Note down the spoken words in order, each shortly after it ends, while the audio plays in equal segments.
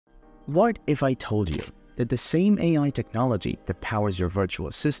What if I told you that the same AI technology that powers your virtual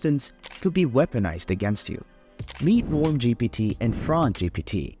assistants could be weaponized against you? Meet WormGPT and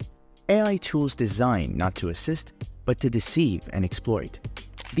FraudGPT, AI tools designed not to assist, but to deceive and exploit.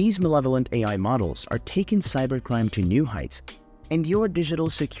 These malevolent AI models are taking cybercrime to new heights, and your digital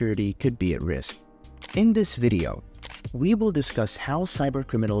security could be at risk. In this video, we will discuss how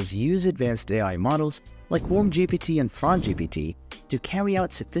cybercriminals use advanced AI models like WormGPT and FraudGPT to carry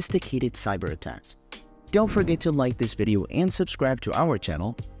out sophisticated cyber attacks. Don't forget to like this video and subscribe to our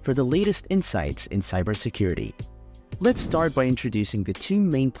channel for the latest insights in cybersecurity. Let's start by introducing the two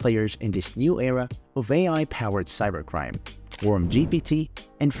main players in this new era of AI-powered cybercrime, WormGPT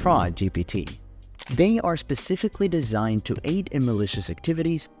and FraudGPT. They are specifically designed to aid in malicious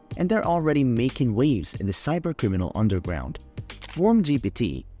activities, and they're already making waves in the cybercriminal underground.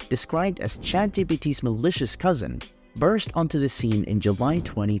 WormGPT, described as ChatGPT's malicious cousin, burst onto the scene in July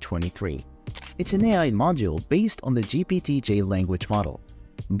 2023. It's an AI module based on the GPT-J language model,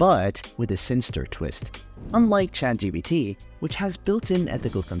 but with a sinister twist. Unlike ChatGPT, which has built-in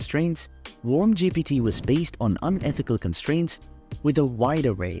ethical constraints, WormGPT was based on unethical constraints with a wide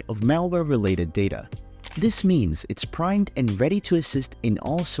array of malware-related data. This means it's primed and ready to assist in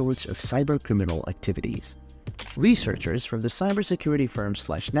all sorts of cybercriminal activities. Researchers from the cybersecurity firm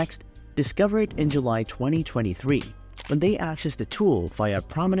 /Next discovered in July 2023 when they accessed the tool via a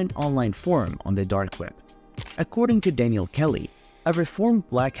prominent online forum on the dark web. According to Daniel Kelly, a reformed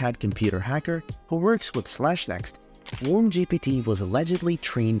black hat computer hacker who works with /Next, WormGPT was allegedly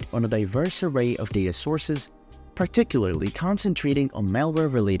trained on a diverse array of data sources, particularly concentrating on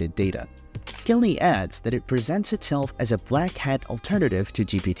malware-related data. Kelly adds that it presents itself as a black hat alternative to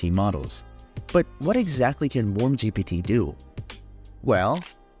GPT models. But what exactly can WormGPT do? Well,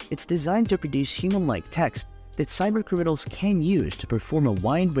 it's designed to produce human-like text that cybercriminals can use to perform a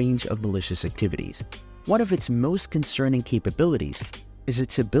wide range of malicious activities. One of its most concerning capabilities is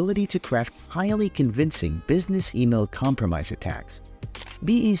its ability to craft highly convincing business email compromise attacks.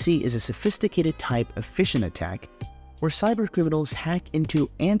 BEC is a sophisticated type of phishing attack where cybercriminals hack into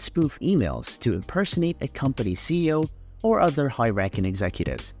and spoof emails to impersonate a company's CEO or other high-ranking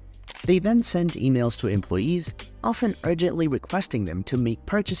executives. They then send emails to employees, often urgently requesting them to make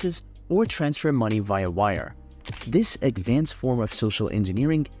purchases or transfer money via wire. This advanced form of social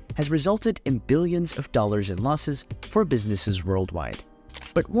engineering has resulted in billions of dollars in losses for businesses worldwide.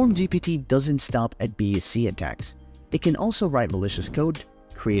 But WormGPT doesn't stop at BEC attacks. It can also write malicious code,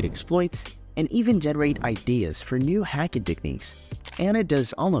 create exploits, and even generate ideas for new hacking techniques. And it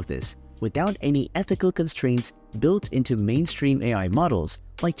does all of this without any ethical constraints built into mainstream AI models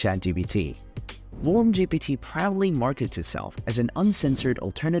like ChatGPT. WormGPT proudly markets itself as an uncensored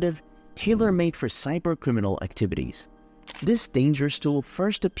alternative tailor-made for cybercriminal activities. This dangerous tool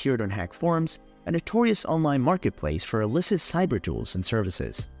first appeared on Hack Forums, a notorious online marketplace for illicit cyber tools and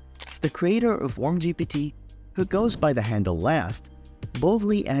services. The creator of WormGPT, who goes by the handle Last,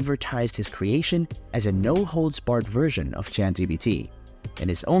 boldly advertised his creation as a no-holds-barred version of ChatGPT. In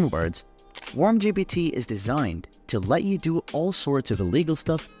his own words, WormGPT is designed to let you do all sorts of illegal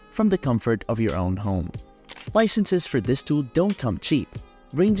stuff from the comfort of your own home. Licenses for this tool don't come cheap,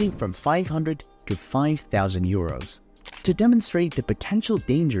 ranging from 500 to 5,000 euros. To demonstrate the potential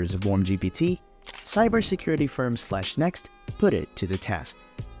dangers of WormGPT, cybersecurity firm /Next put it to the test.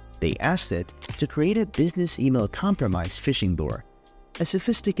 They asked it to create a business email compromise phishing door, a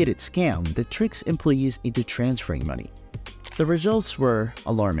sophisticated scam that tricks employees into transferring money. The results were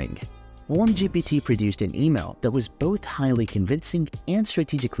alarming. WormGPT produced an email that was both highly convincing and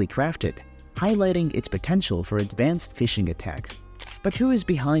strategically crafted, highlighting its potential for advanced phishing attacks. But who is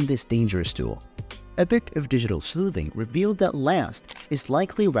behind this dangerous tool? A bit of digital sleuthing revealed that Last is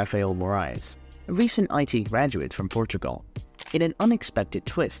likely Rafael Moraes, a recent IT graduate from Portugal. In an unexpected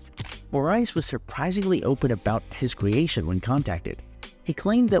twist, Moraes was surprisingly open about his creation when contacted. He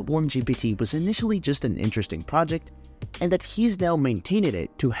claimed that WormGPT was initially just an interesting project and that he's now maintaining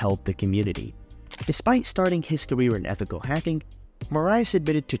it to help the community. Despite starting his career in ethical hacking, Moraes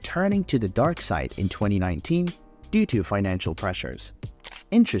admitted to turning to the dark side in 2019 due to financial pressures.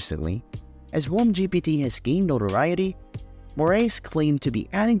 Interestingly, as WormGPT has gained notoriety, Moraes claimed to be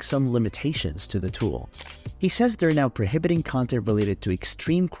adding some limitations to the tool. He says they're now prohibiting content related to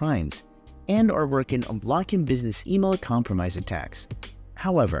extreme crimes and are working on blocking business email compromise attacks.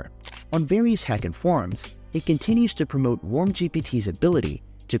 However, on various hacking forums, he continues to promote WormGPT's ability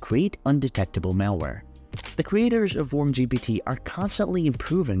to create undetectable malware. The creators of WormGPT are constantly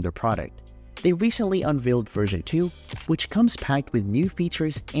improving their product. They recently unveiled version 2, which comes packed with new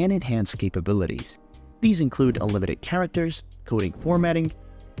features and enhanced capabilities. These include unlimited characters, coding formatting,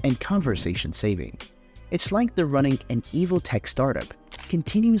 and conversation saving. It's like they're running an evil tech startup,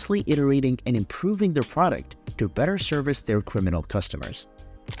 continuously iterating and improving their product to better service their criminal customers.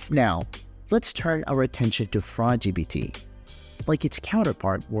 Now, let's turn our attention to FraudGPT. Like its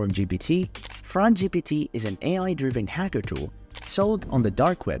counterpart WormGPT, FraudGPT is an AI-driven hacker tool sold on the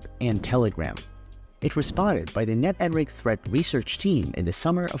dark web and Telegram. It was spotted by the NetEnric threat research team in the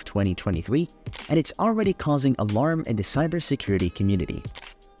summer of 2023, and it's already causing alarm in the cybersecurity community.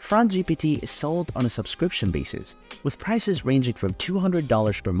 FraudGPT is sold on a subscription basis, with prices ranging from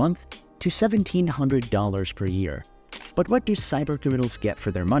 $200 per month to $1,700 per year. But what do cybercriminals get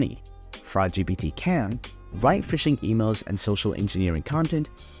for their money? FraudGPT can write phishing emails and social engineering content,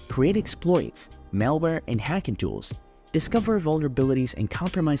 create exploits, malware, and hacking tools, discover vulnerabilities and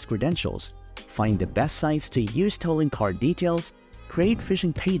compromised credentials, find the best sites to use stolen card details, create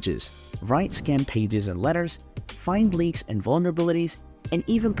phishing pages, write scam pages and letters, find leaks and vulnerabilities, and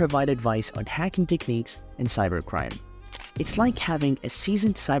even provide advice on hacking techniques and cybercrime. It's like having a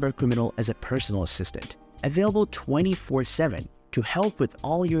seasoned cybercriminal as a personal assistant, available 24/7 to help with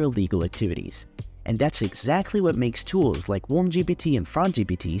all your illegal activities. And that's exactly what makes tools like WormGPT and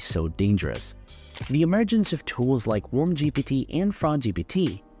FraudGPT so dangerous. The emergence of tools like WormGPT and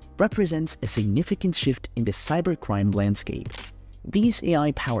FraudGPT represents a significant shift in the cybercrime landscape. These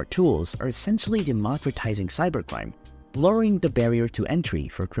AI-powered tools are essentially democratizing cybercrime, lowering the barrier to entry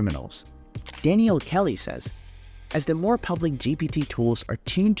for criminals. Daniel Kelly says, as the more public GPT tools are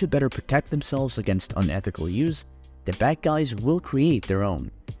tuned to better protect themselves against unethical use, the bad guys will create their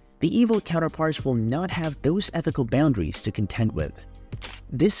own. The evil counterparts will not have those ethical boundaries to contend with.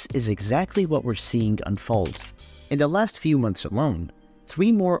 This is exactly what we're seeing unfold. In the last few months alone,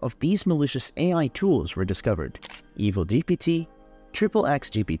 3 more of these malicious AI tools were discovered: EvilGPT,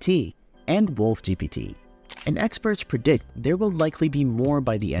 XXXGPT, and WolfGPT. And experts predict there will likely be more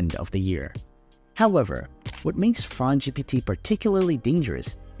by the end of the year. However, what makes FraudGPT particularly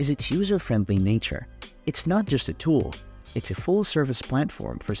dangerous is its user-friendly nature. It's not just a tool, it's a full-service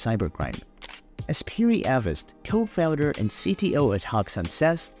platform for cybercrime. As Piri Avest, co-founder and CTO at Hoxhunt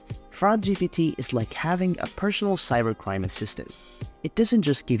says, FraudGPT is like having a personal cybercrime assistant. It doesn't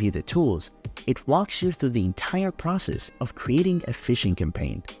just give you the tools, it walks you through the entire process of creating a phishing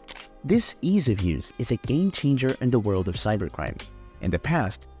campaign. This ease of use is a game-changer in the world of cybercrime. In the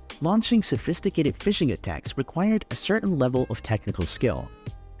past, launching sophisticated phishing attacks required a certain level of technical skill.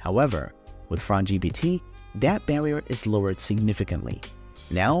 However, with FraudGPT, that barrier is lowered significantly.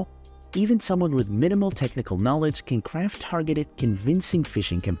 Now, even someone with minimal technical knowledge can craft targeted, convincing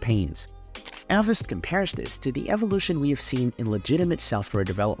phishing campaigns. Avest compares this to the evolution we have seen in legitimate software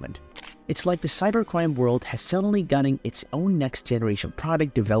development. It's like the cybercrime world has suddenly gotten its own next-generation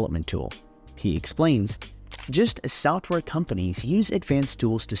product development tool. He explains, just as software companies use advanced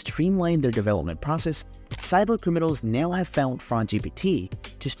tools to streamline their development process, cybercriminals now have found FraudGPT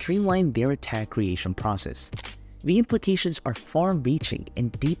to streamline their attack creation process. The implications are far-reaching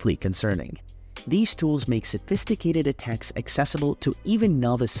and deeply concerning. These tools make sophisticated attacks accessible to even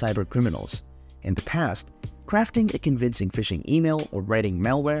novice cybercriminals. In the past, crafting a convincing phishing email or writing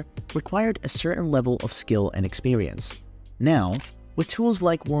malware required a certain level of skill and experience. Now, with tools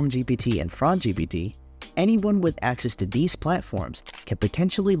like WormGPT and FraudGPT, anyone with access to these platforms can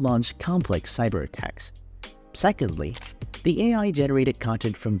potentially launch complex cyber attacks. Secondly, the AI-generated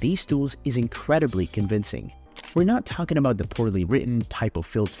content from these tools is incredibly convincing. We're not talking about the poorly written,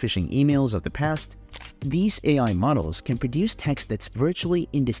 typo-filled phishing emails of the past. These AI models can produce text that's virtually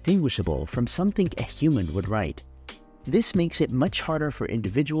indistinguishable from something a human would write. This makes it much harder for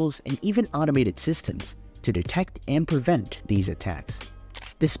individuals and even automated systems to detect and prevent these attacks.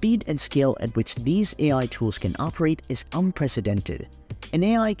 The speed and scale at which these AI tools can operate is unprecedented. An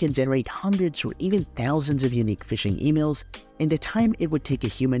AI can generate hundreds or even thousands of unique phishing emails in the time it would take a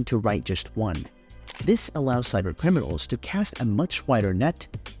human to write just one. This allows cybercriminals to cast a much wider net,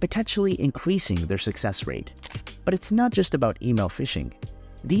 potentially increasing their success rate. But it's not just about email phishing.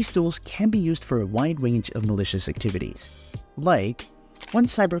 These tools can be used for a wide range of malicious activities. Like, one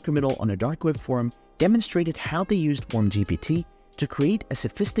cybercriminal on a dark web forum demonstrated how they used WormGPT to create a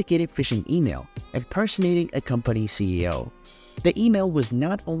sophisticated phishing email impersonating a company CEO. The email was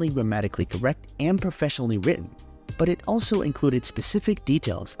not only grammatically correct and professionally written, but it also included specific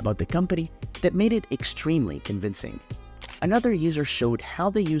details about the company that made it extremely convincing. Another user showed how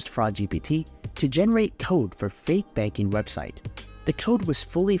they used FraudGPT to generate code for fake banking website. The code was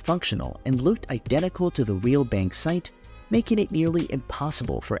fully functional and looked identical to the real bank site, making it nearly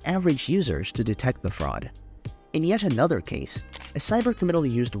impossible for average users to detect the fraud. In yet another case, a cybercriminal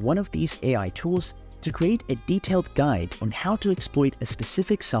used one of these AI tools to create a detailed guide on how to exploit a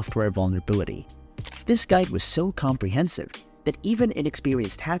specific software vulnerability. This guide was so comprehensive that even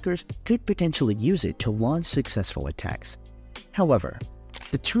inexperienced hackers could potentially use it to launch successful attacks. However,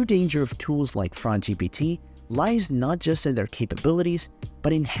 the true danger of tools like FraudGPT lies not just in their capabilities,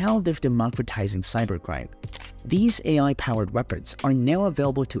 but in how they're democratizing cybercrime. These AI-powered weapons are now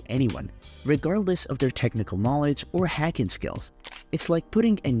available to anyone, regardless of their technical knowledge or hacking skills. It's like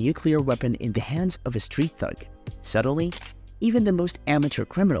putting a nuclear weapon in the hands of a street thug. Suddenly, even the most amateur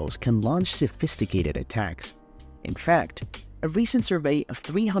criminals can launch sophisticated attacks. In fact, a recent survey of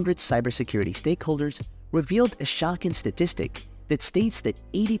 300 cybersecurity stakeholders revealed a shocking statistic that states that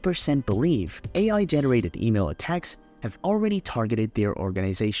 80% believe AI-generated email attacks have already targeted their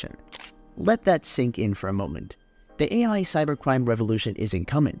organization. Let that sink in for a moment. The AI cybercrime revolution isn't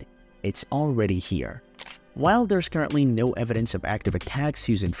coming, it's already here. While there's currently no evidence of active attacks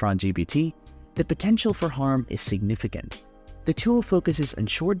using FraudGPT, the potential for harm is significant. The tool focuses on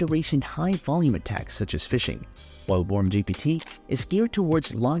short-duration, high-volume attacks such as phishing, while WormGPT is geared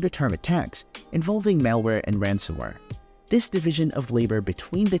towards longer-term attacks involving malware and ransomware. This division of labor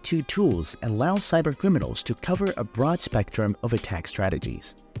between the two tools allows cybercriminals to cover a broad spectrum of attack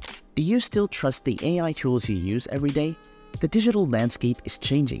strategies. Do you still trust the AI tools you use every day? The digital landscape is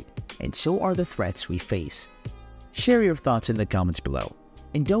changing, and so are the threats we face. Share your thoughts in the comments below,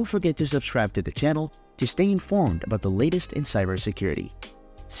 and don't forget to subscribe to the channel to stay informed about the latest in cybersecurity.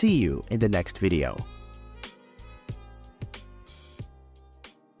 See you in the next video.